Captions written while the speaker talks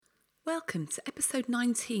Welcome to episode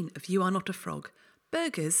 19 of You Are Not a Frog,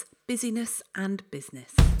 Burgers, Busyness and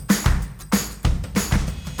Business.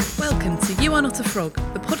 Welcome to You Are Not a Frog,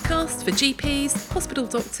 the podcast for GPs, hospital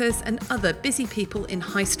doctors and other busy people in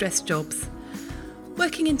high-stress jobs.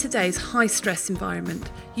 Working in today's high-stress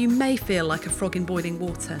environment, you may feel like a frog in boiling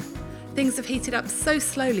water. Things have heated up so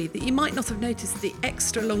slowly that you might not have noticed the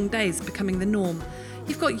extra long days becoming the norm.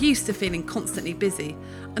 You've got used to feeling constantly busy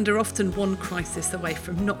and are often one crisis away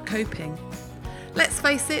from not coping. Let's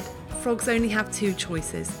face it, frogs only have two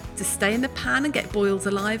choices: to stay in the pan and get boiled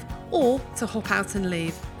alive, or to hop out and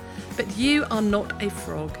leave. But you are not a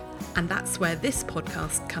frog, and that's where this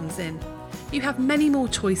podcast comes in. You have many more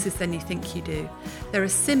choices than you think you do. There are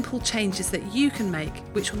simple changes that you can make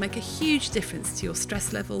which will make a huge difference to your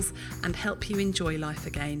stress levels and help you enjoy life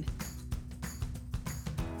again.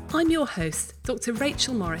 I'm your host, Dr.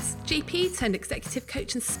 Rachel Morris, GP turned executive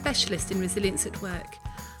coach and specialist in resilience at work.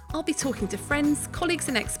 I'll be talking to friends, colleagues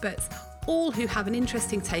and experts, all who have an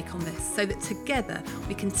interesting take on this, so that together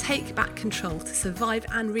we can take back control to survive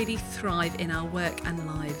and really thrive in our work and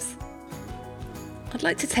lives. I'd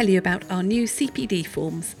like to tell you about our new CPD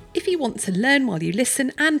forms. If you want to learn while you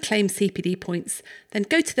listen and claim CPD points, then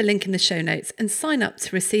go to the link in the show notes and sign up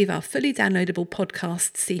to receive our fully downloadable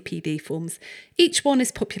podcast CPD forms. Each one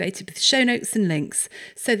is populated with show notes and links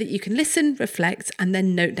so that you can listen, reflect, and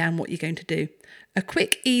then note down what you're going to do. A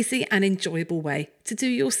quick, easy and enjoyable way to do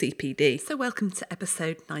your CPD. So welcome to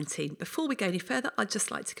episode 19. Before we go any further, I'd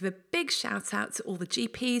just like to give a big shout out to all the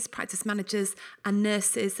GPs, practice managers and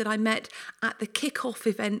nurses that I met at the kick-off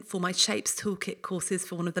event for my Shapes Toolkit courses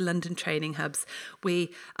for one of the London training hubs.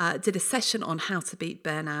 We did a session on how to beat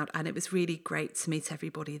burnout and it was really great to meet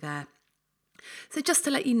everybody there. So just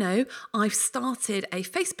to let you know, I've started a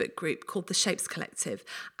Facebook group called the Shapes Collective,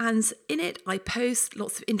 and in it I post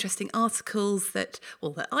lots of interesting articles that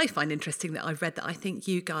I find interesting, that I've read, that I think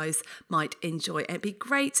you guys might enjoy. It'd be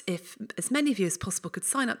great if as many of you as possible could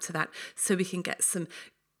sign up to that so we can get some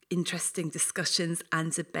interesting discussions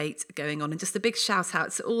and debate going on. And just a big shout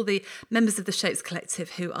out to all the members of the Shapes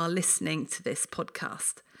Collective who are listening to this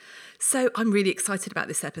podcast. So I'm really excited about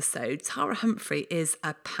this episode. Tara Humphrey is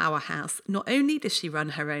a powerhouse. Not only does she run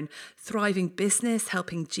her own thriving business,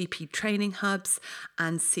 helping GP training hubs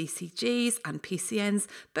and CCGs and PCNs,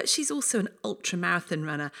 but she's also an ultra marathon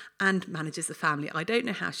runner and manages a family. I don't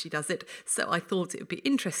know how she does it, so I thought it would be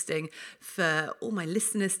interesting for all my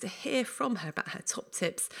listeners to hear from her about her top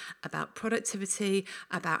tips about productivity,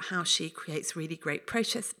 about how she creates really great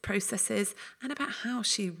processes, and about how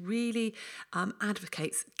she really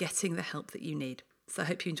advocates getting the help that you need. So I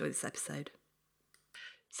hope you enjoy this episode.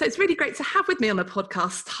 So it's really great to have with me on the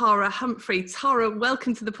podcast Tara Humphrey. Tara,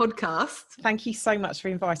 welcome to the podcast. Thank you so much for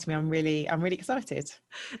inviting me. I'm really excited.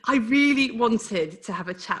 I really wanted to have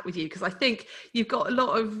a chat with you because I think you've got a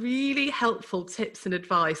lot of really helpful tips and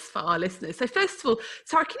advice for our listeners. So first of all,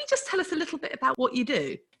 Tara, can you just tell us a little bit about what you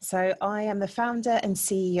do? So I am the founder and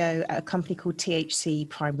CEO at a company called THC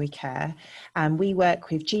Primary Care, and we work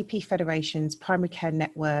with GP federations, primary care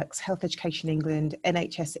networks, Health Education England,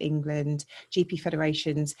 NHS England, GP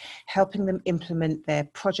federations, helping them implement their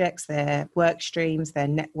projects, their work streams, their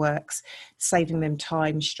networks, saving them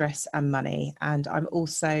time, stress and money. And I'm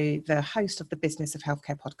also the host of the Business of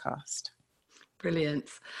Healthcare podcast. Brilliant.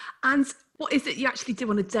 And what is it you actually do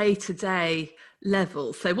on a day-to-day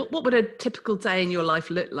level? So what would a typical day in your life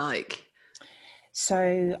look like?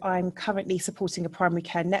 So I'm currently supporting a primary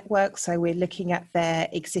care network. So we're looking at their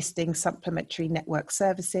existing supplementary network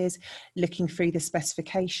services, looking through the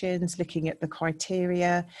specifications, looking at the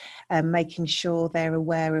criteria, making sure they're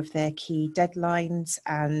aware of their key deadlines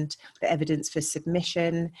and the evidence for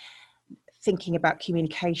submission, thinking about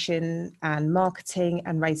communication and marketing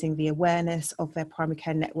and raising the awareness of their primary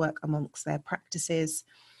care network amongst their practices.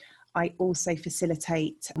 I also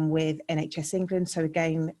facilitate with NHS England. So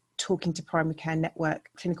again, talking to primary care network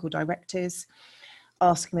clinical directors,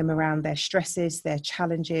 asking them around their stresses, their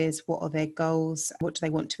challenges, what are their goals, what do they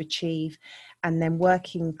want to achieve, and then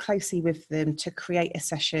working closely with them to create a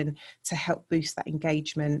session to help boost that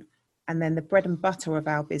engagement. And then the bread and butter of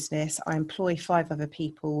our business, I employ 5 other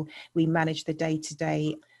people. We manage the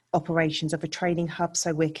day-to-day operations of a training hub.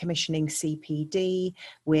 So we're commissioning CPD,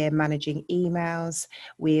 we're managing emails,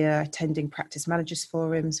 we're attending practice managers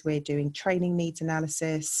forums, we're doing training needs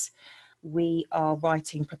analysis, we are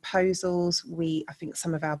writing proposals. I think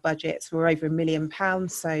some of our budgets were over £1 million.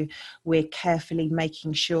 So we're carefully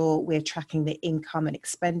making sure we're tracking the income and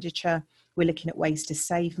expenditure. We're looking at ways to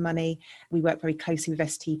save money. We work very closely with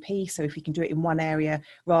STP. So if we can do it in one area,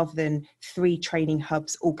 rather than 3 training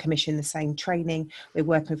hubs all commission the same training, we're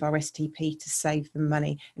working with our STP to save them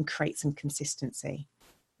money and create some consistency.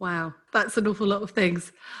 Wow, that's an awful lot of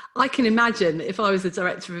things. I can imagine if I was a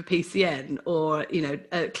director of a PCN or,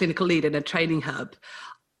 a clinical lead in a training hub,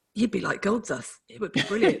 you'd be like gold dust. It would be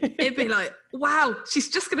brilliant. It'd be like, wow, she's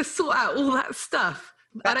just going to sort out all that stuff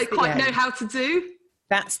I don't quite know how to do.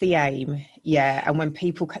 That's the aim, yeah. And when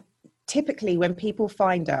people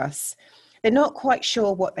find us, they're not quite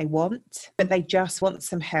sure what they want, but they just want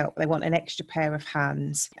some help. They want an extra pair of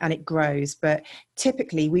hands, and it grows. But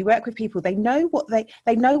typically we work with people, they know what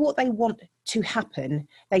they want to happen.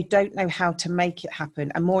 They don't know how to make it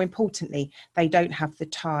happen. And more importantly, they don't have the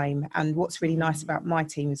time. And what's really nice about my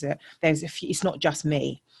team is that it's not just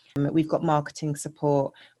me. We've got marketing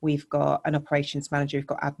support, we've got an operations manager, we've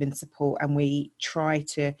got admin support, and we try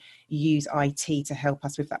to use IT to help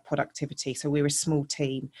us with that productivity. So we're a small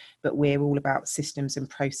team, but we're all about systems and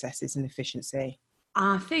processes and efficiency.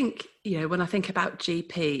 I think, when I think about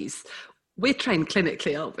GPs, we're trained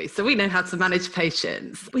clinically, aren't we? So we know how to manage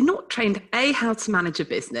patients. We're not trained, how to manage a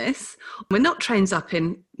business. We're not trained up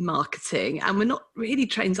in marketing, and we're not really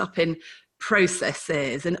trained up in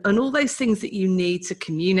processes and all those things that you need to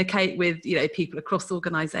communicate with people across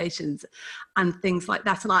organizations and things like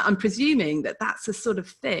that. And I'm presuming that that's a sort of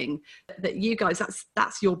thing that you guys,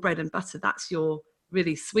 that's your bread and butter, that's your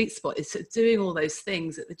really sweet spot, is doing all those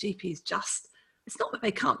things that the GPs just, it's not that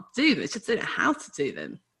they can't do them, it's just they don't know how to do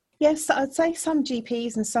them. Yes, I'd say some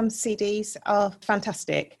GPs and some CDs are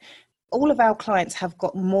fantastic. All of our clients have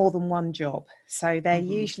got more than one job. So they're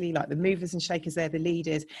usually like the movers and shakers, they're the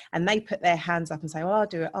leaders, and they put their hands up and say, well, I'll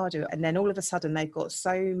do it. And then all of a sudden they've got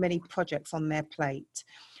so many projects on their plate.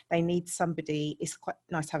 They need somebody, it's quite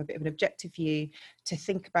nice to have a bit of an objective view to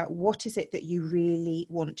think about what is it that you really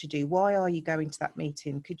want to do? Why are you going to that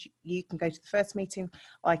meeting? You can go to the first meeting,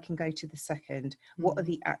 I can go to the second. What are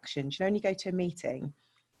the actions? You only go to a meeting,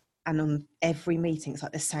 and on every meeting it's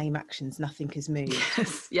like the same actions, nothing has moved.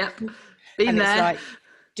 Yes, yep. And there. It's like,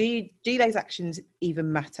 do those actions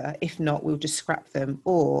even matter? If not, we'll just scrap them.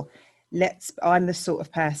 Or I'm the sort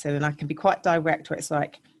of person, and I can be quite direct, where it's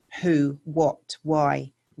like who, what,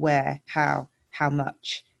 why, where, how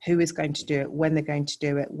much, who is going to do it, when they're going to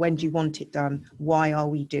do it, when do you want it done, why are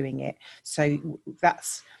we doing it? So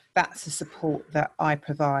that's the support that I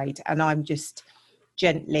provide, and I'm just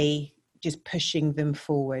gently just pushing them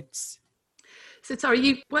forwards. So Tara,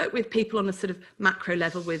 you work with people on a sort of macro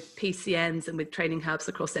level with PCNs and with training hubs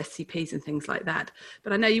across SCPs and things like that.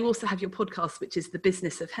 But I know you also have your podcast, which is The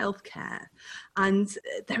Business of Healthcare. And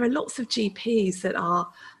there are lots of GPs that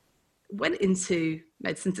went into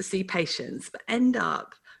medicine to see patients, but end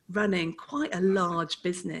up running quite a large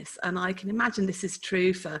business. And I can imagine this is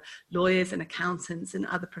true for lawyers and accountants and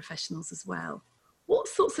other professionals as well. What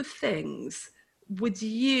sorts of things would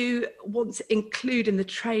you want to include in the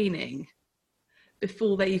training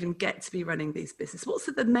before they even get to be running these businesses? What's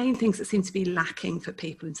the main things that seem to be lacking for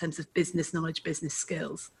people in terms of business knowledge, business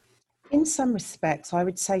skills? In some respects, I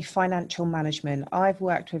would say financial management. I've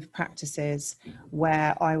worked with practices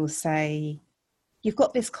where I will say, you've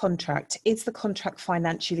got this contract. Is the contract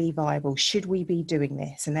financially viable? Should we be doing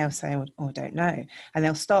this? And they'll say, oh, I don't know. And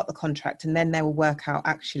they'll start the contract, and then they'll work out,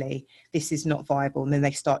 actually, this is not viable. And then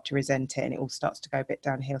they start to resent it, and it all starts to go a bit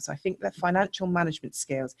downhill. So I think that financial management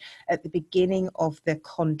skills at the beginning of the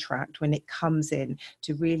contract, when it comes in,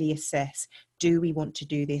 to really assess, do we want to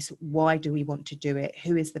do this? Why do we want to do it?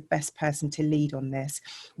 Who is the best person to lead on this?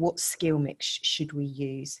 What skill mix should we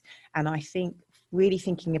use? And I think really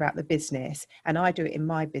thinking about the business, and I do it in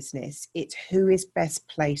my business, it's who is best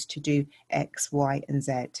placed to do X, Y, and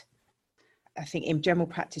Z. I think in general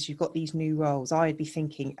practice, you've got these new roles. I'd be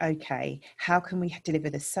thinking, okay, how can we deliver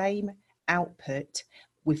the same output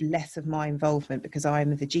with less of my involvement, because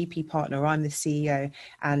I'm the GP partner, I'm the CEO,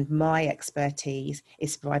 and my expertise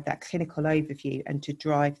is to provide that clinical overview and to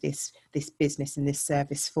drive this business and this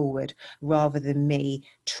service forward, rather than me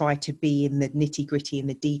try to be in the nitty gritty and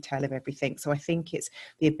the detail of everything. So I think it's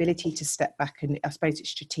the ability to step back, and I suppose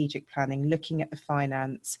it's strategic planning, looking at the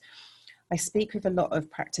finance. I speak with a lot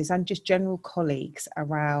of practice and just general colleagues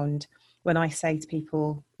around, when I say to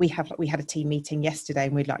people, we had a team meeting yesterday,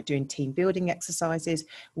 and we're like doing team building exercises.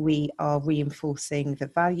 We are reinforcing the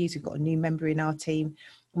values. We've got a new member in our team.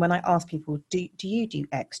 When I ask people, do you do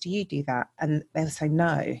X? Do you do that? And they'll say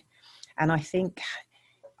no. And I think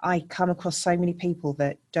I come across so many people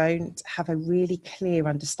that don't have a really clear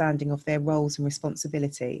understanding of their roles and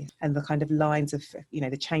responsibility and the kind of lines of,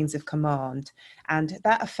 the chains of command. And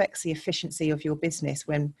that affects the efficiency of your business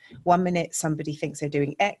when one minute somebody thinks they're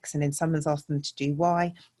doing X and then someone's asked them to do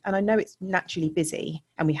Y. And I know it's naturally busy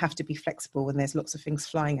and we have to be flexible when there's lots of things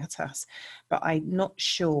flying at us, but I'm not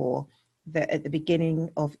sure that at the beginning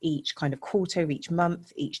of each kind of quarter, each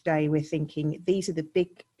month, each day, we're thinking these are the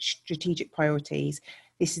big strategic priorities.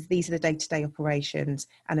 These are the day-to-day operations,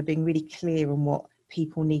 and are being really clear on what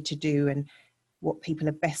people need to do and what people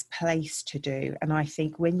are best placed to do. And I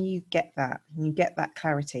think when you get that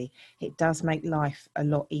clarity, it does make life a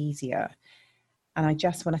lot easier. And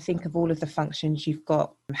when I think of all of the functions, you've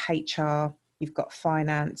got HR, you've got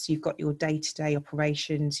finance, you've got your day-to-day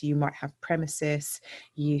operations, you might have premises,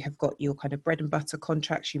 you have got your kind of bread and butter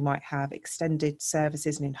contracts, you might have extended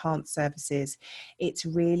services and enhanced services. It's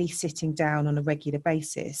really sitting down on a regular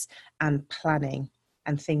basis and planning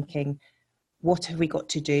and thinking, what have we got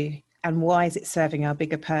to do? And why is it serving our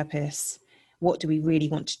bigger purpose? What do we really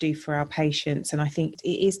want to do for our patients? And I think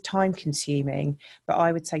it is time consuming, but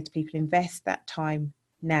I would say to people, invest that time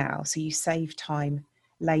now so you save time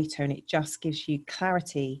later, and it just gives you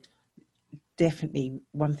clarity. Definitely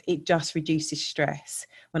it just reduces stress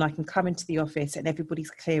when I can come into the office and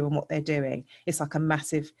everybody's clear on what they're doing. It's like a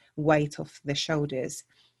massive weight off their shoulders.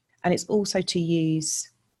 And it's also to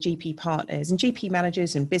use GP partners and GP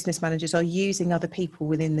managers and business managers are using other people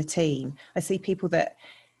within the team. I see people that,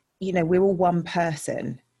 we're all one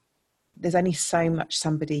person. There's only so much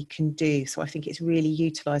somebody can do. So I think it's really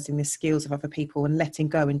utilising the skills of other people and letting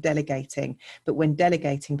go and delegating. But when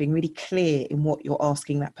delegating, being really clear in what you're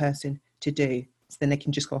asking that person to do, so then they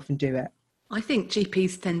can just go off and do it. I think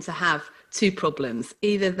GPs tend to have two problems.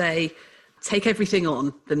 Either they take everything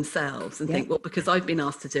on themselves and think, well, because I've been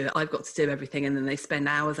asked to do it, I've got to do everything. And then they spend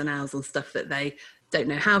hours and hours on stuff that they don't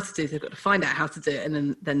know how to do. They've got to find out how to do it,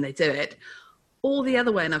 and then they do it. Or the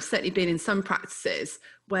other way, and I've certainly been in some practices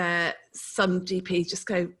where some GPs just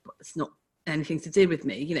go, it's not anything to do with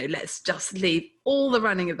me, let's just leave all the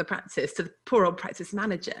running of the practice to the poor old practice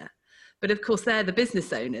manager. But of course, they're the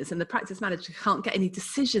business owners and the practice manager can't get any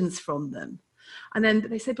decisions from them. And then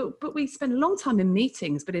they say, but we spend a long time in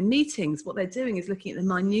meetings, but in meetings, what they're doing is looking at the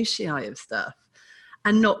minutiae of stuff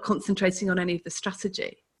and not concentrating on any of the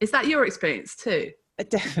strategy. Is that your experience too?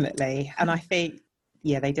 Definitely. And I think,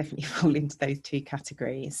 they definitely fall into those two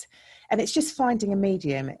categories. And it's just finding a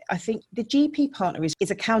medium. I think the GP partner is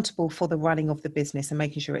accountable for the running of the business and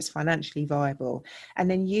making sure it's financially viable. And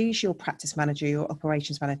then use your practice manager, your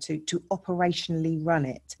operations manager to operationally run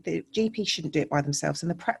it. The GP shouldn't do it by themselves and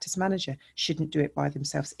the practice manager shouldn't do it by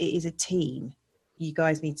themselves. It is a team. You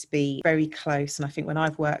guys need to be very close. And I think when I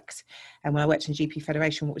worked in GP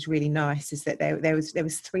Federation, what was really nice is that there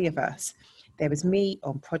was three of us. There was me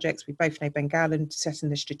on projects. We both know Ben Gowland setting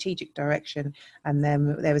the strategic direction. And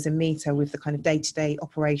then there was a meter with the kind of day-to-day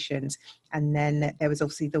operations. And then there was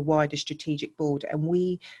obviously the wider strategic board. And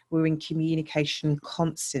we were in communication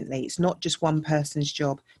constantly. It's not just one person's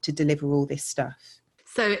job to deliver all this stuff.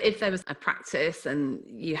 So if there was a practice and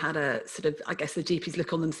you had a sort of, I guess the GPs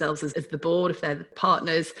look on themselves as the board, if they're the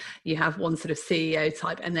partners, you have one sort of CEO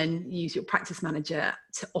type, and then use your practice manager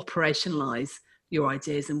to operationalise your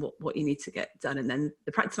ideas and what you need to get done. And then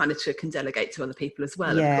the practice manager can delegate to other people as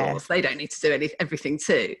well, of course. They don't need to do everything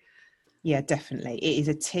too. Yeah, definitely. It is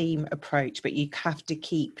a team approach, but you have to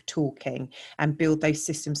keep talking and build those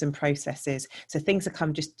systems and processes. So things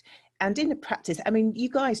are and in the practice, I mean, you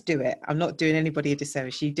guys do it. I'm not doing anybody a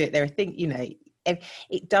disservice. You do it. There are things,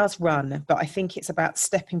 it does run, but I think it's about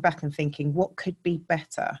stepping back and thinking, what could be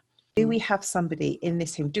better? Do we have somebody in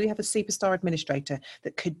this team? Do we have a superstar administrator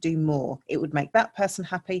that could do more? It would make that person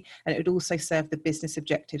happy, and it would also serve the business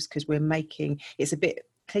objectives, because it's a bit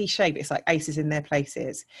cliche, but it's like aces in their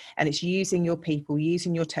places. And it's using your people,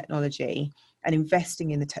 using your technology and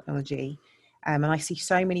investing in the technology. And I see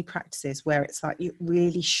so many practices where it's like you're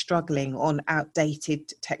really struggling on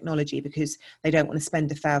outdated technology because they don't want to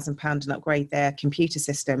spend £1,000 and upgrade their computer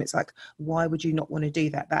system. It's like, why would you not want to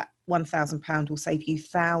do that? That £1,000 will save you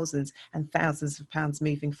thousands and thousands of pounds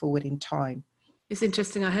moving forward in time. It's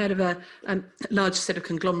interesting. I heard of a large sort of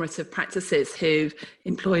conglomerate of practices who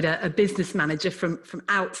employed a business manager from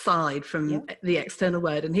outside, from the external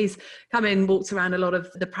world. And he's come in, walked around a lot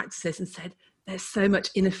of the practices and said, there's so much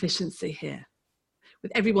inefficiency here,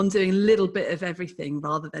 with everyone doing a little bit of everything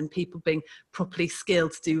rather than people being properly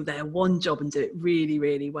skilled to do their one job and do it really,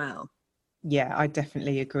 really well. Yeah, I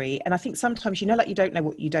definitely agree. And I think sometimes, like you don't know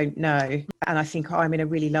what you don't know. And I think I'm in a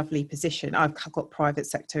really lovely position. I've got private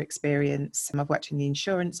sector experience. I've worked in the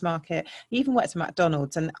insurance market, even worked at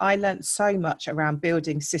McDonald's. And I learned so much around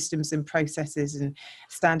building systems and processes and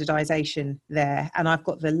standardization there. And I've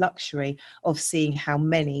got the luxury of seeing how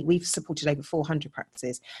we've supported over 400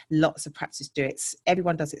 practices. Lots of practices do it.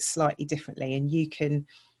 Everyone does it slightly differently. And you can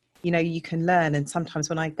learn. And sometimes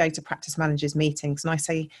when I go to practice managers meetings and I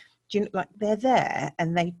say, they're there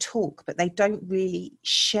and they talk, but they don't really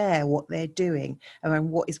share what they're doing and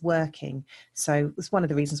what is working. So it's one of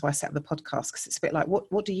the reasons why I set up the podcast, because it's a bit like,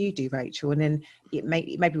 what do you do, Rachel? And then it may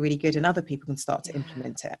be really good and other people can start to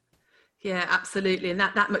implement it. Yeah, absolutely. And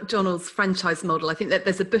that McDonald's franchise model, I think that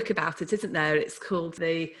there's a book about it, isn't there? It's called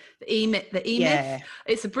the E-Myth. Yeah.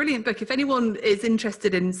 It's a brilliant book. If anyone is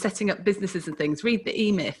interested in setting up businesses and things, read the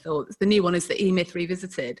E-Myth, or the new one is the E-Myth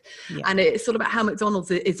Revisited. Yeah. And it's all about how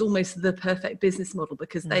McDonald's is almost the perfect business model,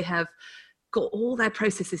 because they have got all their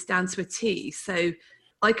processes down to a T. So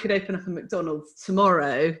I could open up a McDonald's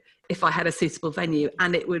tomorrow if I had a suitable venue,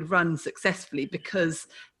 and it would run successfully because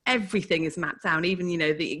everything is mapped down, even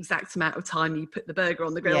the exact amount of time you put the burger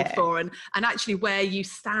on the grill for, and actually where you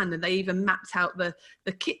stand, and they even mapped out the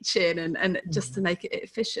kitchen and just to make it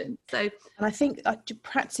efficient. So, and I think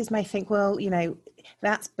practices may think, well,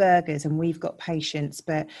 that's burgers and we've got patients,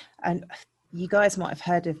 and you guys might have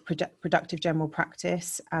heard of productive general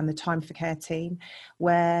practice and the time for care team,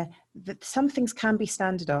 where some things can be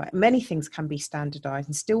standardized, many things can be standardized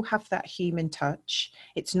and still have that human touch.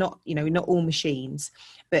 It's not, not all machines,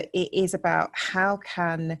 but it is about how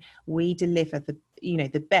can we deliver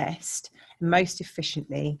the best, most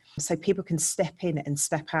efficiently, so people can step in and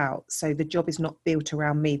step out. So the job is not built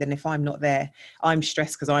around me. Then if I'm not there, I'm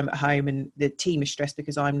stressed because I'm at home, and the team is stressed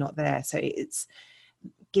because I'm not there. So it's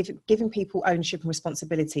giving people ownership and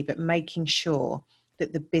responsibility, but making sure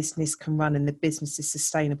that the business can run and the business is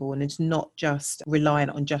sustainable and it's not just reliant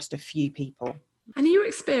on just a few people. And your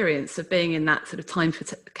experience of being in that sort of time for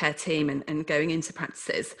care team and going into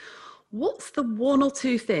practices, what's the one or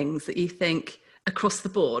two things that you think across the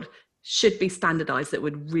board should be standardized that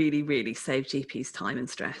would really, really save GPs time and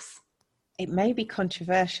stress? It may be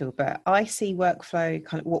controversial, but I see workflow,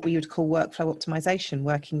 kind of what we would call workflow optimization,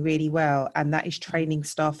 working really well. And that is training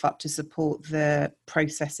staff up to support the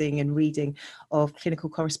processing and reading of clinical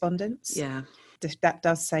correspondence. Yeah. That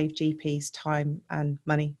does save GPs time and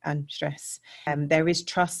money and stress. There is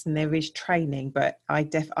trust and there is training, but I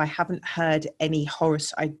haven't heard any horror.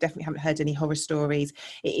 I definitely haven't heard any horror stories.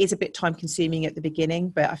 It is a bit time consuming at the beginning,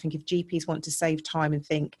 but I think if GPs want to save time and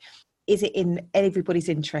think, is it in everybody's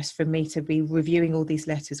interest for me to be reviewing all these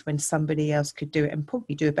letters when somebody else could do it and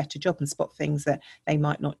probably do a better job and spot things that they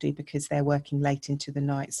might not do because they're working late into the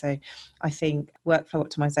night? So I think workflow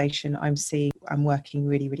optimization, I'm working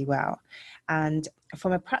really, really well. And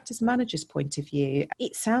from a practice manager's point of view,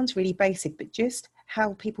 it sounds really basic, but just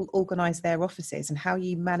how people organize their offices and how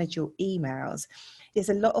you manage your emails, there's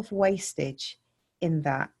a lot of wastage in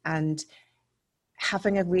that. And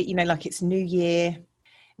having like it's New Year,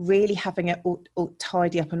 really having a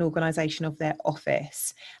tidy up an organisation of their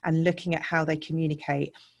office and looking at how they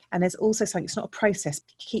communicate. And there's also something, it's not a process,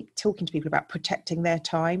 keep talking to people about protecting their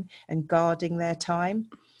time and guarding their time,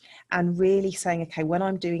 and really saying, okay, when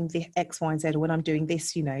I'm doing the X, Y, and Z, or when I'm doing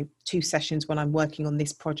this, 2 sessions when I'm working on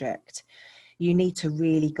this project, you need to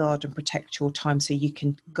really guard and protect your time so you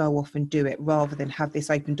can go off and do it, rather than have this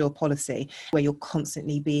open door policy where you're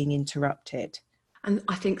constantly being interrupted. And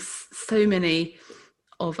I think so many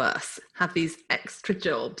of us have these extra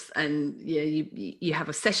jobs, and you have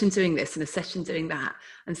a session doing this and a session doing that,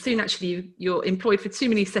 and soon actually you're employed for too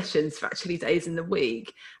many sessions for actually days in the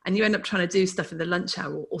week, and you end up trying to do stuff in the lunch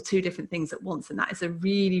hour or 2 different things at once, and that is a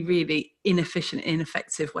really, really inefficient,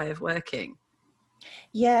 ineffective way of working.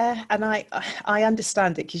 Yeah, and I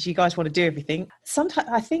understand it, because you guys want to do everything sometimes,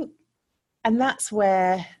 I think, and that's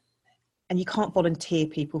where, and you can't volunteer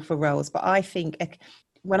people for roles, but I think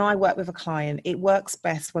when I work with a client, it works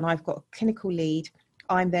best when I've got a clinical lead.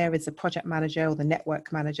 I'm there as a project manager or the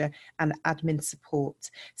network manager and admin support.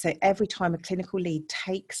 So every time a clinical lead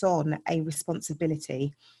takes on a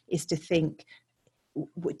responsibility, is to think,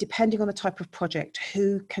 depending on the type of project,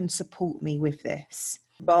 who can support me with this,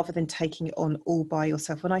 rather than taking it on all by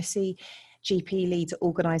yourself. When I see GP leads are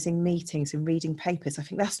organising meetings and reading papers. I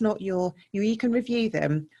think that's not you can review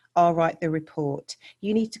them, I'll write the report.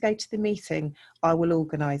 You need to go to the meeting, I will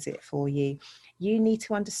organise it for you. You need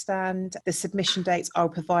to understand the submission dates, I'll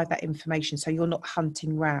provide that information so you're not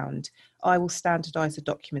hunting round. I will standardise the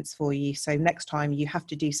documents for you, so next time you have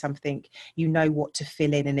to do something, you know what to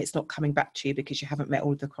fill in and it's not coming back to you because you haven't met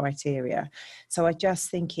all of the criteria. So I just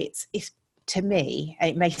think it's to me,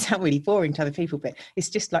 it may sound really boring to other people, but it's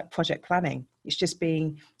just like project planning. It's just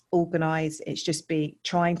being organised. It's just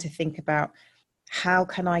trying to think about, how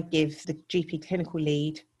can I give the GP clinical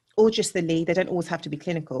lead, or just the lead, they don't always have to be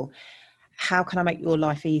clinical, how can I make your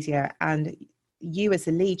life easier? And you as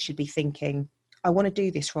the lead should be thinking, I want to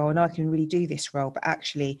do this role and I can really do this role, but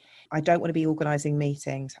actually I don't want to be organising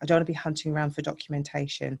meetings. I don't want to be hunting around for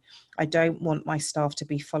documentation. I don't want my staff to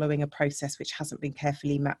be following a process which hasn't been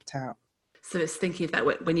carefully mapped out. So it's thinking of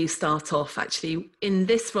that when you start off, actually, in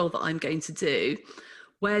this role that I'm going to do,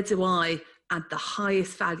 where do I add the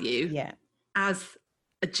highest value as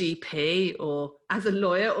a GP or as a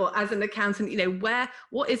lawyer or as an accountant?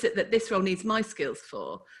 What is it that this role needs my skills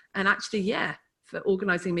for? And actually, for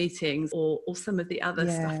organising meetings or some of the other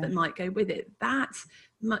stuff that might go with it, that's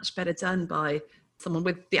much better done by someone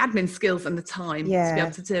with the admin skills and the time to be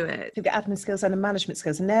able to do it. The admin skills and the management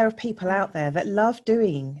skills. And there are people out there that love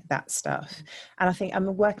doing that stuff. And I think I'm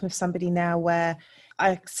working with somebody now where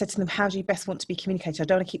I said to them, how do you best want to be communicated? I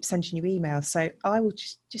don't want to keep sending you emails. So I will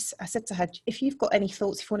I said to her, if you've got any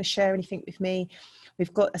thoughts, if you want to share anything with me,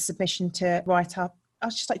 we've got a submission to write up. I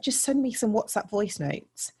was just like, just send me some WhatsApp voice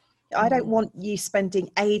notes. I don't want you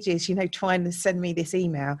spending ages, trying to send me this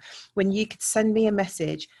email, when you could send me a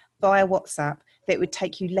message via WhatsApp that would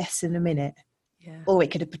take you less than a minute. Or it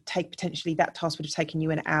could have potentially, that task would have taken you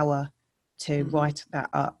an hour to write that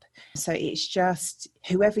up. So it's just,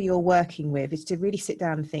 whoever you're working with, is to really sit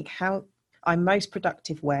down and think, how I'm most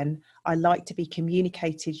productive when I like to be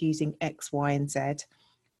communicated using X, Y, and Z.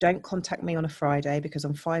 Don't contact me on a Friday, because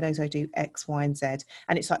on Fridays I do X, Y, and Z.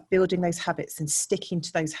 And it's like building those habits and sticking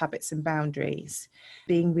to those habits and boundaries,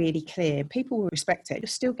 being really clear. People will respect it. You'll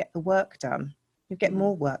still get the work done. You'll get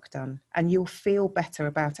more work done and you'll feel better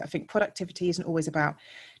about it. I think productivity isn't always about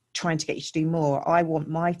trying to get you to do more. I want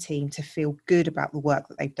my team to feel good about the work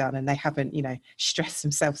that they've done and they haven't, stressed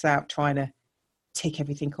themselves out trying to tick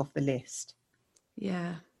everything off the list.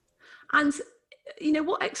 Yeah. And,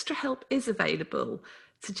 what extra help is available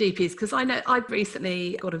to GPs? Because I know I've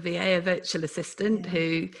recently got a VA, a virtual assistant,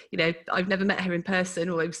 who, I've never met her in person,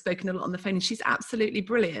 or we've spoken a lot on the phone, and she's absolutely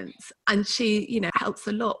brilliant. And she, helps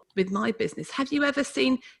a lot with my business. Have you ever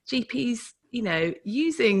seen GPs,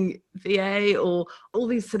 using VA or all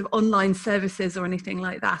these sort of online services or anything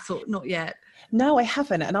like that, or not yet? No, I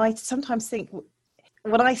haven't. And I sometimes think,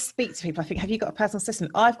 when I speak to people, I think, have you got a personal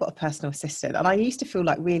assistant? I've got a personal assistant. And I used to feel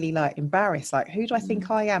really embarrassed. Like, who do I think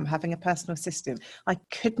I am having a personal assistant? I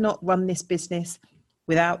could not run this business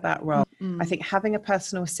without that role. I think having a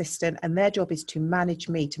personal assistant, and their job is to manage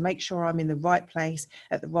me, to make sure I'm in the right place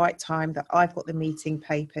at the right time, that I've got the meeting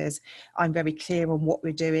papers, I'm very clear on what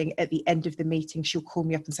we're doing. At the end of the meeting, she'll call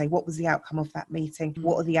me up and say, what was the outcome of that meeting?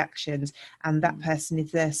 What are the actions? And that person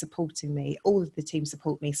is there supporting me. All of the team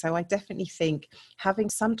support me. So I definitely think having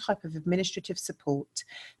some type of administrative support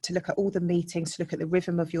to look at all the meetings, to look at the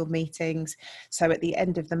rhythm of your meetings. So at the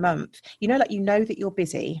end of the month, that you're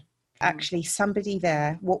busy. Actually, somebody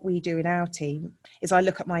there, what we do in our team is I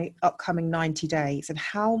look at my upcoming 90 days and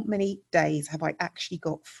how many days have I actually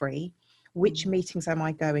got free? Which meetings am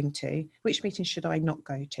I going to? Which meetings should I not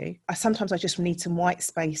go to? Sometimes I just need some white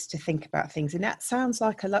space to think about things. And that sounds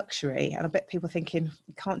like a luxury. And I bet people are thinking,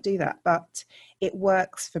 you can't do that. But it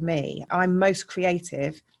works for me. I'm most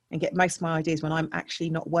creative and get most of my ideas when I'm actually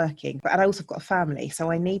not working. And I also have got a family. So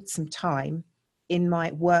I need some time in my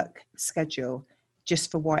work schedule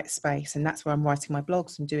just for white space. And that's where I'm writing my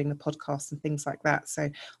blogs and doing the podcasts and things like that.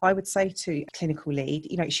 So I would say to a clinical lead,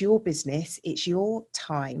 it's your business, it's your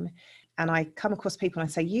time. And I come across people and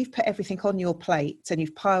I say, you've put everything on your plate and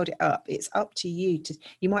you've piled it up. It's up to you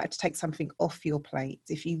you might have to take something off your plate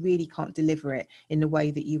if you really can't deliver it in the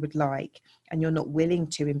way that you would like, and you're not willing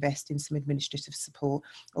to invest in some administrative support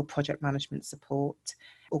or project management support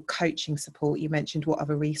or coaching support. You mentioned what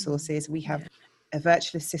other resources we have. A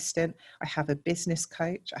virtual assistant, I have a business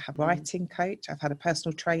coach, I have a writing coach, I've had a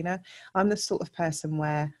personal trainer. I'm the sort of person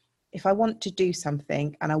where if I want to do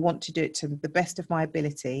something and I want to do it to the best of my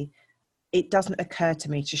ability, it doesn't occur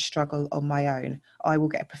to me to struggle on my own. I will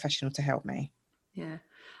get a professional to help me. Yeah.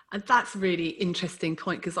 And that's a really interesting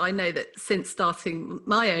point, because I know that since starting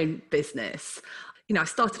my own business, I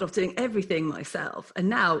started off doing everything myself, and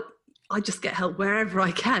now I just get help wherever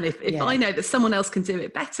I can. If I know that someone else can do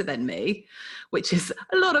it better than me, which is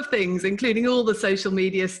a lot of things, including all the social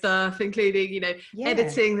media stuff, including,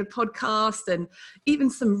 editing the podcast and even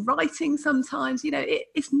some writing sometimes,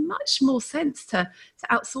 it's much more sense to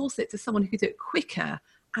outsource it to someone who can do it quicker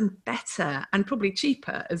and better and probably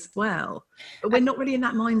cheaper as well. But we're not really in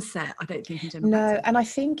that mindset, I don't think, in general. No, and I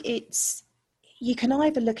think you can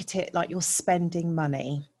either look at it like you're spending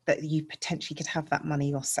money, that you potentially could have that money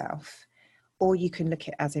yourself, or you can look at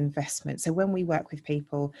it as investment. So when we work with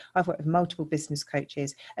people, I've worked with multiple business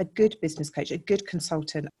coaches, a good business coach, a good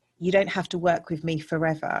consultant. You don't have to work with me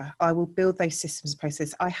forever. I will build those systems and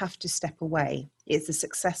processes. I have to step away. It's the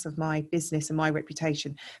success of my business and my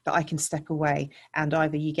reputation that I can step away, and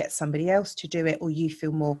either you get somebody else to do it or you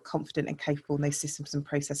feel more confident and capable in those systems and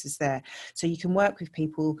processes there. So you can work with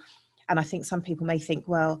people. And I think some people may think,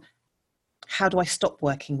 well, how do I stop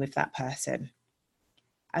working with that person?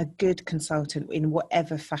 A good consultant, in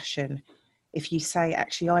whatever fashion, if you say,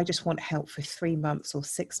 actually, I just want help for 3 months or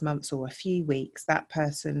 6 months or a few weeks,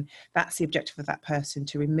 that's the objective of that person,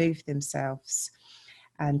 to remove themselves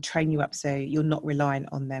and train you up so you're not reliant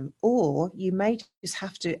on them. Or you may just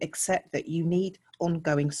have to accept that you need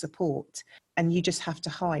ongoing support and you just have to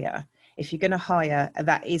hire. If you're going to hire,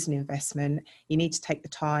 that is an investment. You need to take the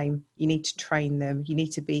time, you need to train them, you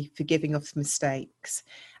need to be forgiving of mistakes.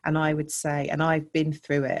 And I would say, and I've been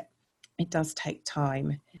through it, it does take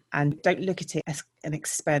time. And don't look at it as an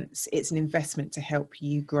expense. It's an investment to help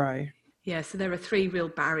you grow. Yeah, so there are 3 real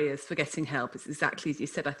barriers for getting help. It's exactly as you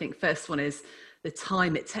said. I think first one is the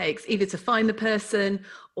time it takes, either to find the person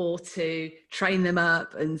or to train them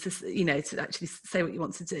up and to actually say what you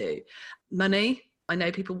want to do. Money. I know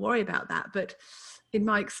people worry about that, but in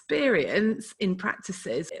my experience in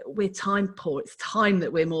practices, we're time poor. It's time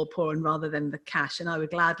that we're more poor on rather than the cash. And I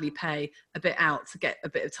would gladly pay a bit out to get a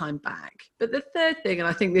bit of time back. But the third thing, and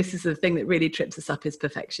I think this is the thing that really trips us up, is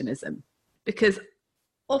perfectionism. Because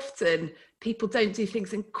often people don't do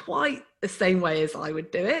things in quite the same way as I would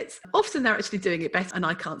do it. Often they're actually doing it better and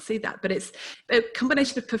I can't see that. But it's a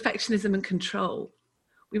combination of perfectionism and control.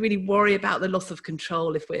 We really worry about the loss of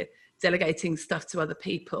control if we're delegating stuff to other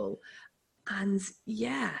people. And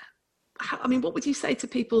what would you say to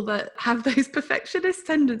people that have those perfectionist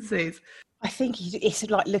tendencies? I think it's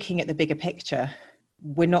like looking at the bigger picture.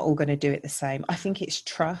 We're not all going to do it the same. I think it's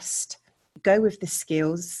trust. Go with the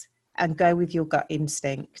skills and go with your gut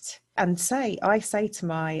instinct. And I say to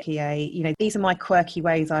my PA, these are my quirky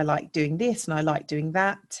ways. I like doing this and I like doing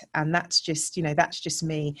that. And that's just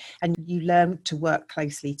me. And you learn to work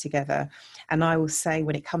closely together. And I will say,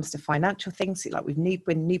 when it comes to financial things, like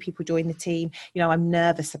when new people join the team, I'm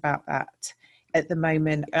nervous about that. At the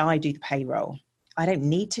moment, I do the payroll. I don't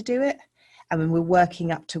need to do it. And when we're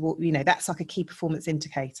working up to what, that's like a key performance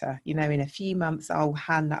indicator. In a few months, I'll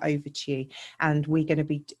hand that over to you, and we're going to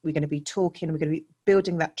be talking. We're going to be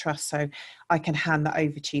building that trust, so I can hand that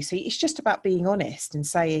over to you. So it's just about being honest and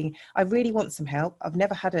saying, I really want some help. I've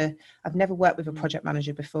never worked with a project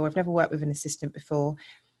manager before. I've never worked with an assistant before.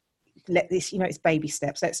 It's baby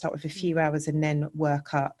steps. Let's start with a few hours and then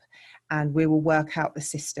work up. And we will work out the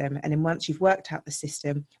system. And then once you've worked out the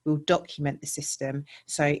system, we'll document the system.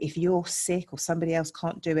 So if you're sick or somebody else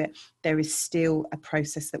can't do it, there is still a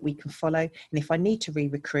process that we can follow. And if I need to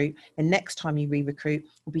re-recruit, the next time you re-recruit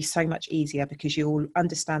will be so much easier, because you'll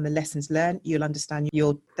understand the lessons learned, you'll understand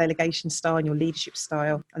your delegation style and your leadership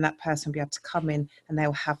style, and that person will be able to come in and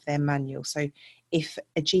they'll have their manual. So if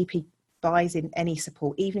a GP buys in any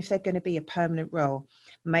support, even if they're going to be a permanent role,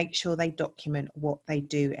 make sure they document what they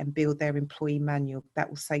do and build their employee manual. That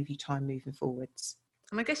will save you time moving forwards.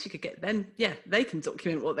 And I guess you could get then, they can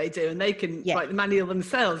document what they do and they can write the manual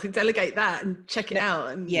themselves and delegate that and check it out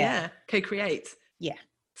and co-create. Yeah.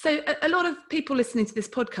 So a lot of people listening to this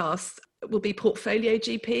podcast will be portfolio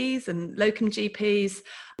GPs and locum GPs,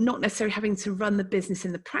 not necessarily having to run the business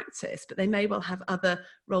in the practice, but they may well have other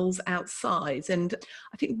roles outside. And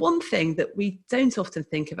I think one thing that we don't often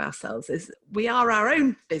think of ourselves is we are our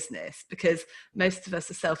own business, because most of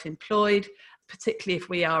us are self-employed, particularly if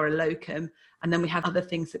we are a locum, and then we have other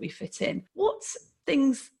things that we fit in. What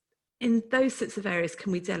things in those sorts of areas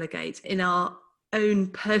can we delegate in our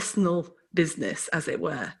own personal business, as it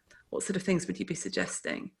were? What sort of things would you be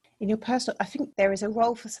suggesting? In your personal, I think there is a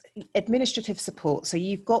role for administrative support. So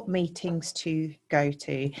you've got meetings to go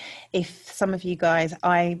to. If some of you guys,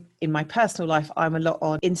 in my personal life, I'm a lot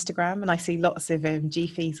on Instagram, and I see lots of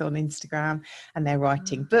GPs on Instagram, and they're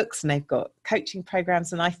writing books and they've got coaching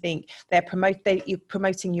programs. And I think you're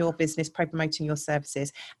promoting your business, promoting your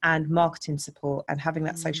services, and marketing support, and having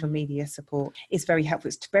that social media support is very helpful.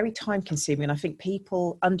 It's very time consuming. And I think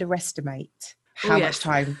people underestimate how much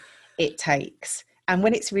time it takes. And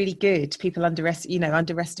when it's really good, people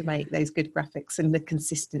underestimate those good graphics and the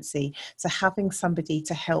consistency. So having somebody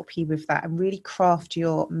to help you with that and really craft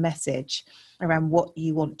your message around what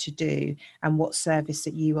you want to do and what service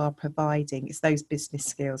that you are providing, it's those business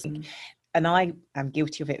skills. And I am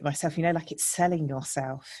guilty of it myself, like it's selling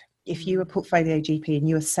yourself. If you're a portfolio GP and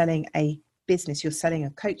you're selling a business, you're selling a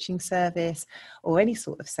coaching service or any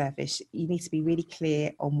sort of service, you need to be really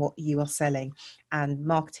clear on what you are selling, and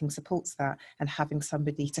marketing supports that, and having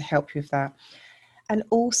somebody to help you with that. And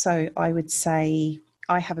also, I would say,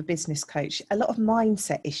 I have a business coach. A lot of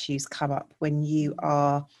mindset issues come up when you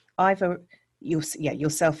are either you're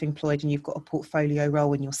self-employed and you've got a portfolio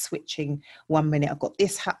role and you're switching. 1 minute I've got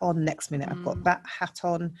this hat on, next minute I've got that hat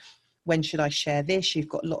on. When should I share this? You've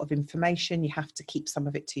got a lot of information. You have to keep some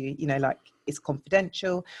of it to you, like it's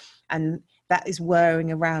confidential. And that is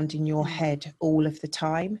whirring around in your head all of the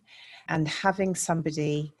time. And having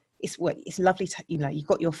somebody, it's lovely to, you've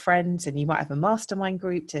got your friends and you might have a mastermind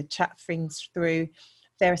group to chat things through.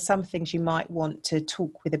 There are some things you might want to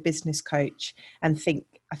talk with a business coach and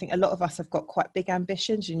I think a lot of us have got quite big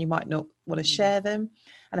ambitions and you might not want to share them.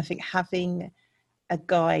 And I think having a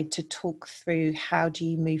guide to talk through, how do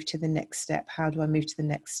you move to the next step? How do I move to the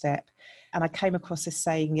next step? And I came across a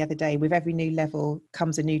saying the other day, with every new level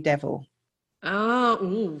comes a new devil.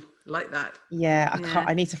 Oh, like that. Yeah,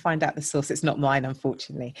 I need to find out the source. It's not mine,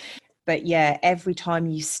 unfortunately. But yeah, every time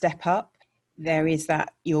you step up, there is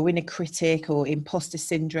that your inner critic or imposter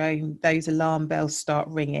syndrome, those alarm bells start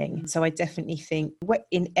ringing. So I definitely think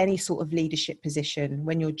in any sort of leadership position,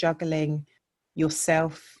 when you're juggling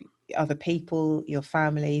yourself, other people, your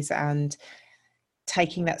families, and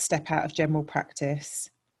taking that step out of general practice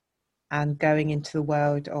and going into the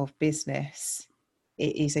world of business,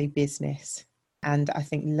 it is a business. And I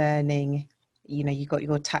think learning, you've got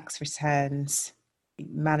your tax returns,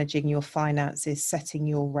 managing your finances, setting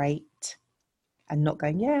your rate, and not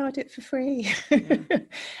going, I'll do it for free.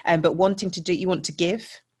 But you want to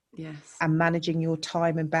give. Yes. And managing your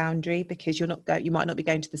time and boundary, because you might not be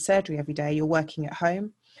going to the surgery every day, you're working at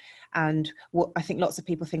home. And what I think lots of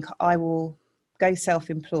people think, I will go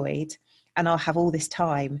self-employed and I'll have all this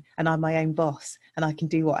time and I'm my own boss and I can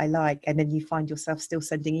do what I like. And then you find yourself still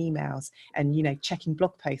sending emails and, checking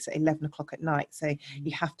blog posts at 11 o'clock at night. So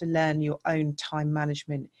you have to learn your own time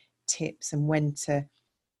management tips and when to,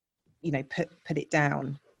 put it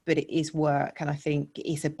down. But it is work. And I think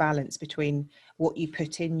it's a balance between what you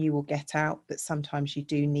put in, you will get out. But sometimes you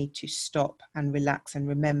do need to stop and relax and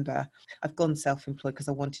remember, I've gone self-employed because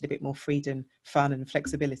I wanted a bit more freedom, fun and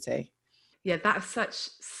flexibility. Yeah, that's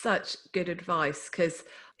such good advice, because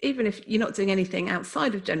even if you're not doing anything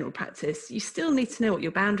outside of general practice, you still need to know what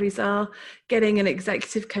your boundaries are. Getting an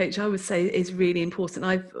executive coach, I would say, is really important.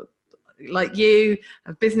 I've, like you,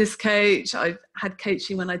 a business coach. I've had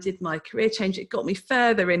coaching when I did my career change. It got me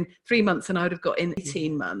further in 3 months than I would have got in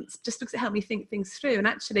 18 months, just because it helped me think things through. And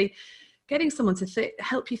actually getting someone to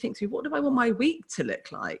help you think through, what do I want my week to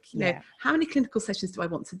look like? How many clinical sessions do I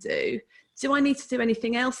want to do? Do I need to do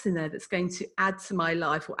anything else in there that's going to add to my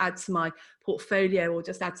life or add to my portfolio or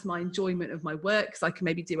just add to my enjoyment of my work? Because I can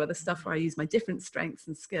maybe do other stuff where I use my different strengths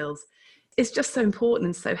and skills. It's just so important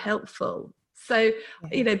and so helpful. So,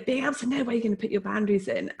 being able to know where you're going to put your boundaries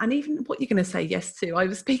in and even what you're going to say yes to. I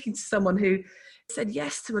was speaking to someone who said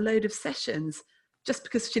yes to a load of sessions just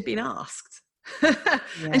because she'd been asked.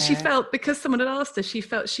 And she felt, because someone had asked her, she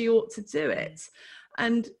felt she ought to do it.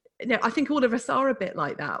 And, I think all of us are a bit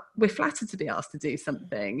like that. We're flattered to be asked to do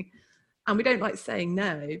something and we don't like saying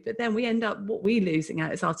no, but then we end up, what we're losing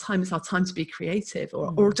out is our time to be creative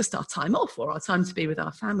or just our time off or our time to be with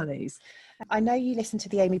our families. I know you listen to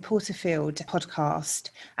the Amy Porterfield podcast,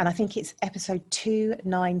 and I think it's episode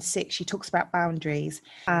 296. She talks about boundaries.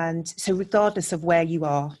 And so regardless of where you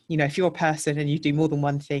are, if you're a person and you do more than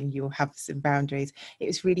one thing, you'll have some boundaries. It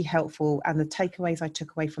was really helpful. And the takeaways I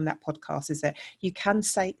took away from that podcast is that you can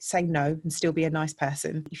say no and still be a nice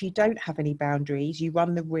person. If you don't have any boundaries, you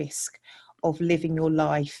run the risk of living your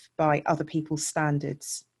life by other people's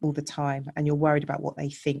standards all the time. And you're worried about what they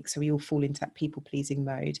think. So we all fall into that people pleasing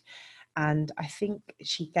mode. And I think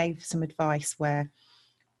she gave some advice where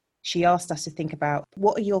she asked us to think about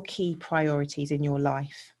what are your key priorities in your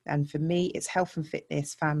life. And for me, it's health and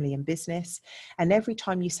fitness, family and business. And every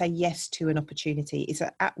time you say yes to an opportunity, is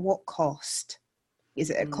it at what cost? Is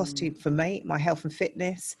it a cost to, for me, my health and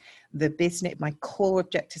fitness, the business, my core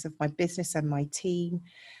objectives of my business and my team,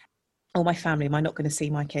 or my family? Am I not going to see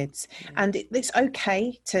my kids? Yeah. And it's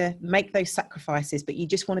okay to make those sacrifices, but you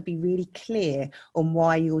just want to be really clear on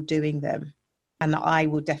why you're doing them. And I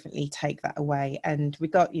will definitely take that away. And we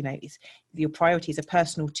got, your priorities are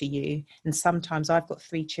personal to you. And sometimes I've got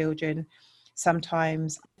 3 children.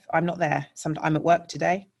 Sometimes I'm not there. I'm at work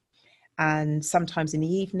today. And sometimes in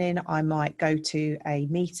the evening, I might go to a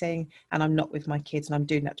meeting and I'm not with my kids and I'm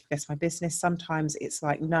doing that to progress my business. Sometimes it's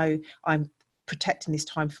like, no, I'm protecting this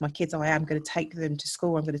time for my kids. I am going to take them to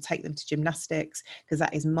school. I'm going to take them to gymnastics because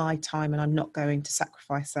that is my time and I'm not going to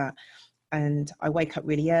sacrifice that. And I wake up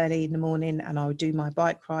really early in the morning and I'll do my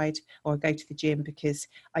bike ride or I go to the gym because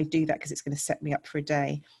I do that because it's going to set me up for a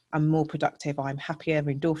day. I'm more productive. I'm happier.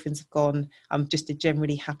 Endorphins have gone. I'm just a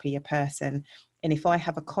generally happier person. And if I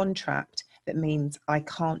have a contract that means I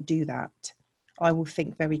can't do that, I will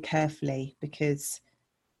think very carefully because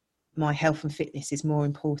my health and fitness is more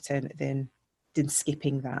important than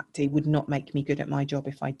skipping that. It would not make me good at my job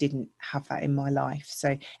if I didn't have that in my life.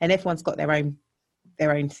 So, and everyone's got their own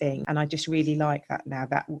thing. And I just really like that now,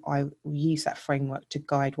 that I will use that framework to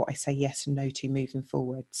guide what I say yes and no to moving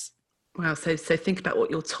forwards. Wow. So think about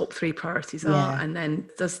what your top 3 priorities are, and then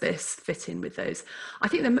does this fit in with those? I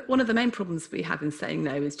think one of the main problems we have in saying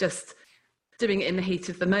no is just doing it in the heat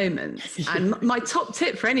of the moment. And my top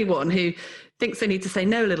tip for anyone who thinks they need to say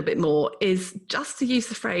no a little bit more is just to use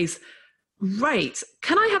the phrase, "Great,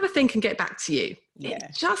 can I have a think and get back to you?" Yeah.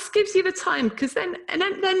 It just gives you the time, because then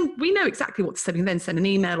we know exactly what to say. We can then send an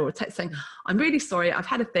email or a text saying, "I'm really sorry, I've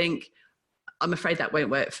had a think. I'm afraid that won't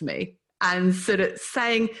work for me." And sort of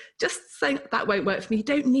saying that won't work for me. You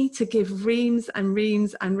don't need to give reams and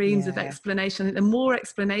reams and reams of explanation. The more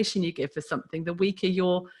explanation you give for something, the weaker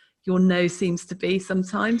your no seems to be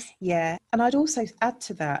sometimes. Yeah. And I'd also add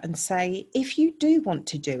to that and say, if you do want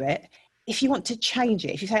to do it, if you want to change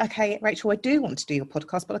it, if you say, okay, Rachel, I do want to do your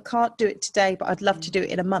podcast, but I can't do it today, but I'd love to do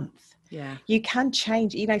it in a month. Yeah. You can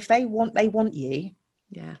change, if they want you.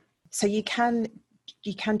 Yeah. So you can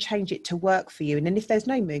change it to work for you. And then if there's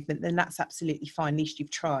no movement, then that's absolutely fine. At least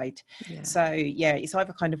you've tried. Yeah. So it's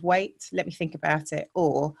either kind of wait, let me think about it,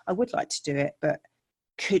 or I would like to do it, but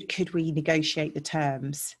could we negotiate the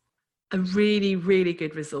terms? A really, really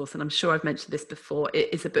good resource, and I'm sure I've mentioned this before,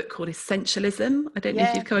 it is a book called Essentialism. I don't know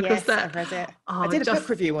if you've come across that. I've read it. I did a book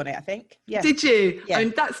review on it, I think. Yeah. Did you? Yeah. I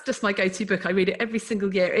mean, that's just my go-to book. I read it every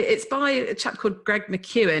single year. It's by a chap called Greg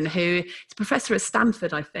McKeown, who is a professor at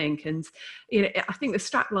Stanford, I think. And I think the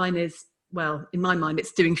strapline is, well, in my mind,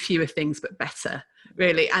 it's doing fewer things but better,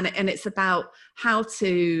 really. And it's about how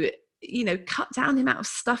to, cut down the amount of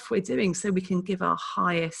stuff we're doing so we can give our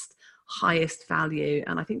highest value.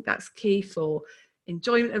 And I think that's key for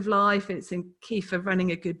enjoyment of life. It's key for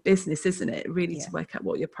running a good business, isn't it? Really, to work out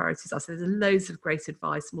what your priorities are. So there's loads of great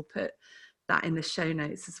advice, and we'll put that in the show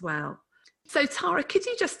notes as well. So Tara, could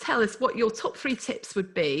you just tell us what your top 3 tips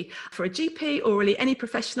would be for a GP or really any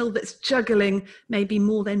professional that's juggling maybe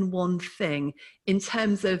more than one thing in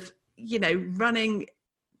terms of,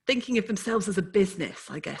 thinking of themselves as a business,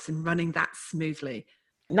 I guess, and running that smoothly?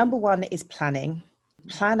 Number 1 is planning.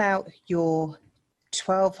 Plan out your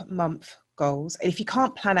 12-month goals. If you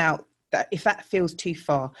can't plan out that, if that feels too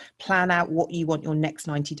far, plan out what you want your next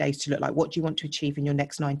 90 days to look like. What do you want to achieve in your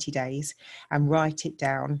next 90 days? And write it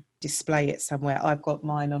down, display it somewhere. I've got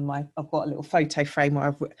mine I've got a little photo frame where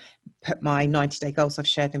I've put my 90-day goals. I've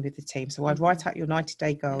shared them with the team. So I'd write out your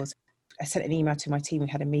 90-day goals. I sent an email to my team. We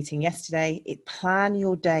had a meeting yesterday. Plan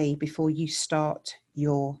your day before you start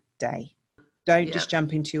your day. Don't just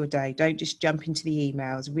jump into your day. Don't just jump into the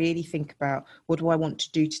emails. Really think about, what do I want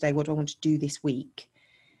to do today? What do I want to do this week?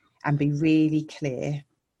 And be really clear.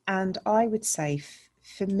 And I would say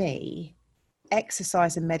for me,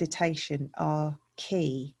 exercise and meditation are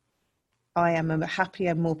key. I am a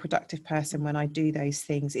happier, more productive person when I do those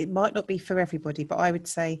things. It might not be for everybody, but I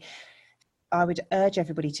would urge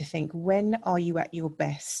everybody to think, when are you at your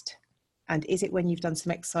best? And is it when you've done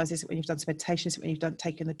some exercise? Is it when you've done some meditation? Is it when you've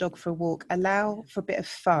taken the dog for a walk? Allow for a bit of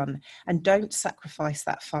fun, and don't sacrifice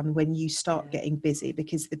that fun when you start getting busy,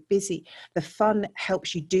 because the fun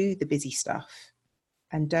helps you do the busy stuff.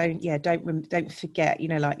 And don't forget,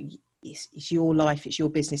 it's your life, it's your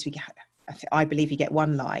business. I believe you get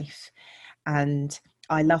one life, and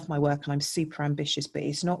I love my work and I'm super ambitious, but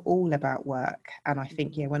it's not all about work. And I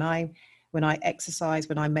think, when I exercise,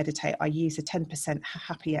 when I meditate, I use a 10%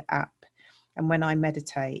 Happier app. And when I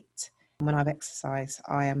meditate, when I've exercised,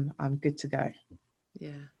 I'm good to go.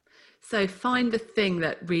 Yeah. So find the thing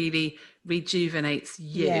that really rejuvenates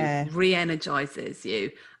you, re-energizes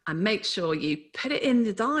you, and make sure you put it in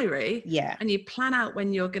the diary. Yeah. And you plan out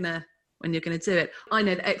when you're gonna do it. I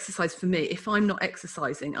know that exercise for me, if I'm not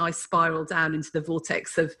exercising, I spiral down into the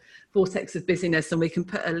vortex of busyness, and we can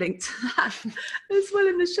put a link to that as well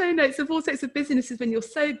in the show notes. The vortex of busyness is when you're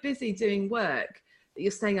so busy doing work that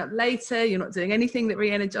you're staying up later, you're not doing anything that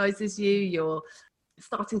re-energizes you, you're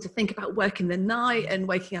starting to think about work in the night and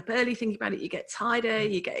waking up early thinking about it, you get tighter,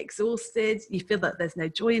 you get exhausted, you feel that there's no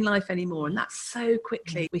joy in life anymore, and that's so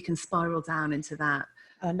quickly we can spiral down into that.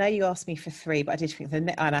 I know you asked me for 3, but I did think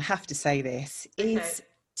and I have to say this, is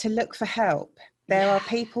to look for help. There are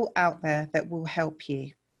people out there that will help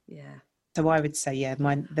you. Yeah. So I would say,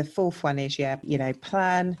 the 4th one is,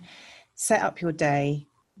 plan, set up your day,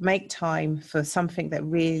 make time for something that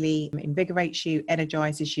really invigorates you,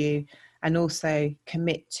 energizes you, and also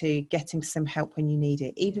commit to getting some help when you need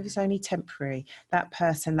it. Even if it's only temporary, that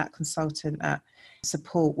person, that consultant, that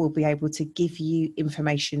support will be able to give you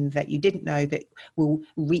information that you didn't know that will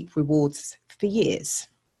reap rewards for years.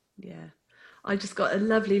 Yeah. I just got a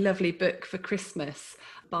lovely, lovely book for Christmas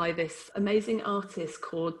by this amazing artist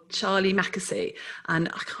called Charlie Mackesy. And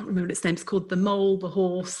I can't remember what its name. It's called The Mole, the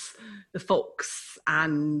Horse, the Fox,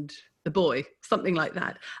 and the Boy, something like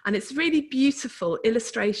that. And it's really beautiful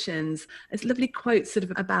illustrations. It's lovely quotes sort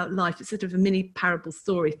of about life. It's sort of a mini parable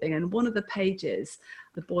story thing. And one of the pages,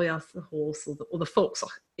 the boy asks the horse or the fox,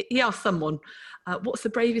 he asks someone, what's the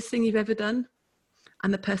bravest thing you've ever done?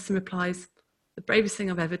 And the person replies, the bravest thing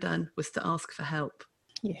I've ever done was to ask for help.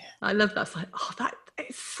 Yeah. I love that. It's like, that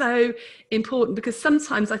is so important, because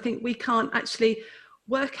sometimes I think we can't actually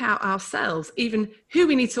work out ourselves even who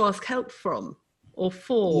we need to ask help from or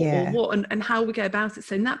for or what and how we go about it.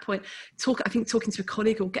 So in that point, I think talking to a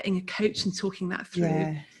colleague or getting a coach and talking that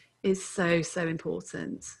through is so, so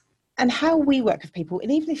important. And how we work with people,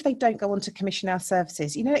 and even if they don't go on to commission our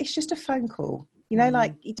services, it's just a phone call.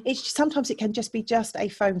 Like sometimes it can just be just a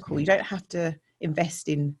phone call. You don't have to invest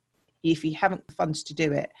in, if you haven't the funds to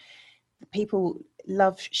do it. People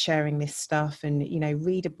love sharing this stuff, and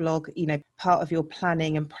read a blog. Part of your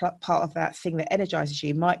planning and part of that thing that energizes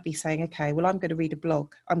you might be saying, okay, well, I'm going to read a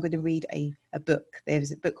blog, I'm going to read a book.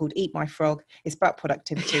 There's a book called Eat My Frog. It's about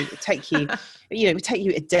productivity. It take you it would take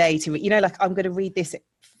you a day to like, I'm going to read this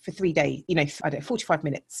for 3 days, 45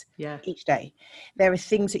 minutes each day. There are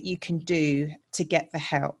things that you can do to get the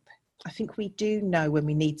help. I think we do know when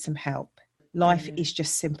we need some help. Life is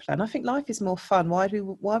just simpler, and I think life is more fun. Why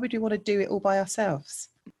would we want to do it all by ourselves?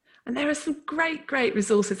 And there are some great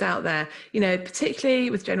resources out there, particularly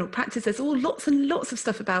with general practice. There's lots and lots of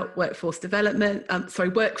stuff about workflow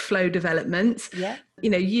development. Yeah.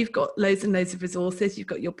 You've got loads and loads of resources. You've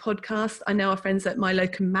got your podcast. I know our friends at My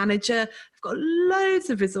Locum Manager have got loads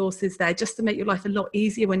of resources there just to make your life a lot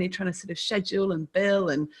easier when you're trying to sort of schedule and bill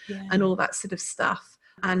and all that sort of stuff.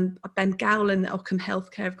 And Ben Gowland at Ockham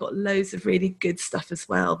Healthcare have got loads of really good stuff as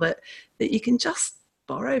well that you can just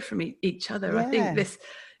borrow from each other. I think this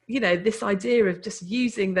idea of just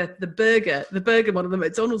using the burger model, the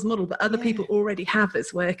McDonald's model that other people already have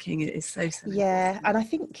that's working is so important. And I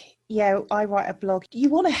think I write a blog. You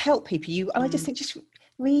want to help people, and I just think just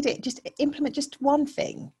read it, just implement just one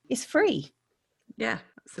thing. It's free. Yeah,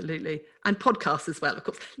 absolutely. And podcasts as well, of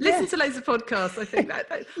course. Listen to loads of podcasts. I think that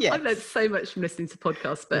I've learned so much from listening to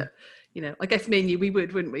podcasts, but I guess me and you, we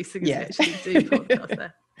wouldn't we? So we actually do podcasts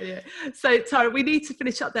there. Yeah. So Tara, we need to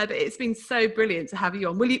finish up there, but it's been so brilliant to have you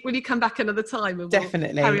on. Will you come back another time and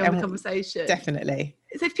definitely we'll carry on the conversation? Definitely.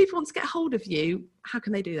 So if people want to get hold of you, how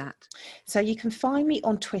can they do that? So you can find me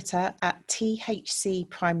on Twitter at THC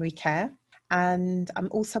Primary Care, and I'm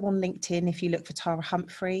also on LinkedIn if you look for Tara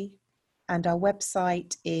Humphrey. And our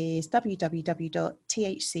website is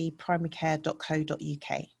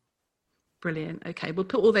www.thcprimarycare.co.uk. Brilliant. Okay, we'll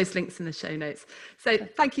put all those links in the show notes. So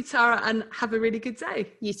thank you, Tara, and have a really good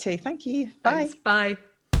day. You too. Thank you. Bye. Thanks. Bye.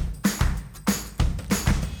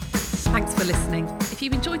 Thanks for listening. If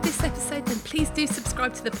you enjoyed this episode, then please do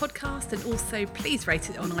subscribe to the podcast, and also please rate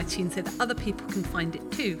it on iTunes so that other people can find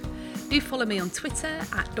it too. Do follow me on Twitter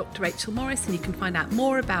at Dr. Rachel Morris, and you can find out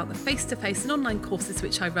more about the face-to-face and online courses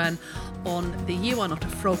which I run on the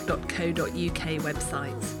youarenotafrog.co.uk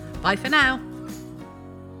website. Bye for now.